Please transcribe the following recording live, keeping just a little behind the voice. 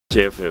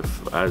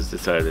JFF has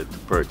decided to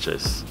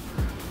purchase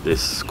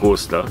this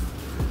coaster.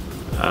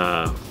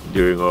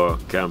 During our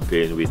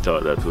campaign, we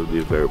thought that would be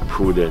very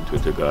prudent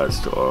with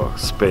regards to our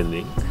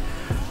spending.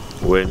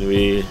 When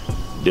we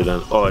did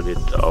an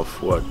audit of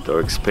what our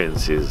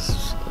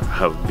expenses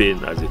have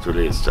been as it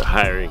relates to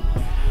hiring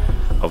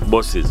of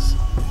buses,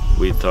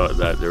 we thought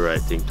that the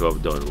right thing to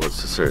have done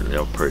was to certainly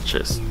have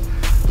purchased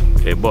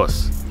a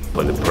bus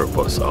for the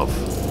purpose of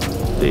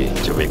the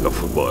Jamaica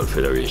Football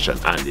Federation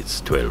and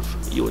its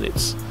 12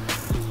 units.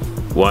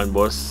 One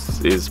bus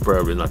is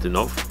probably not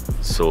enough,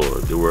 so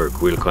the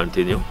work will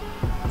continue.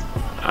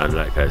 And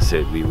like I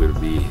said, we will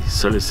be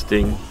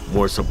soliciting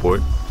more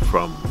support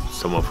from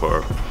some of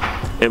our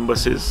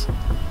embassies,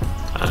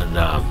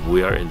 and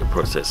we are in the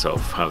process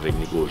of having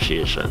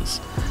negotiations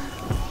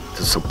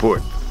to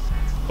support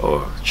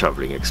our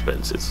traveling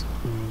expenses.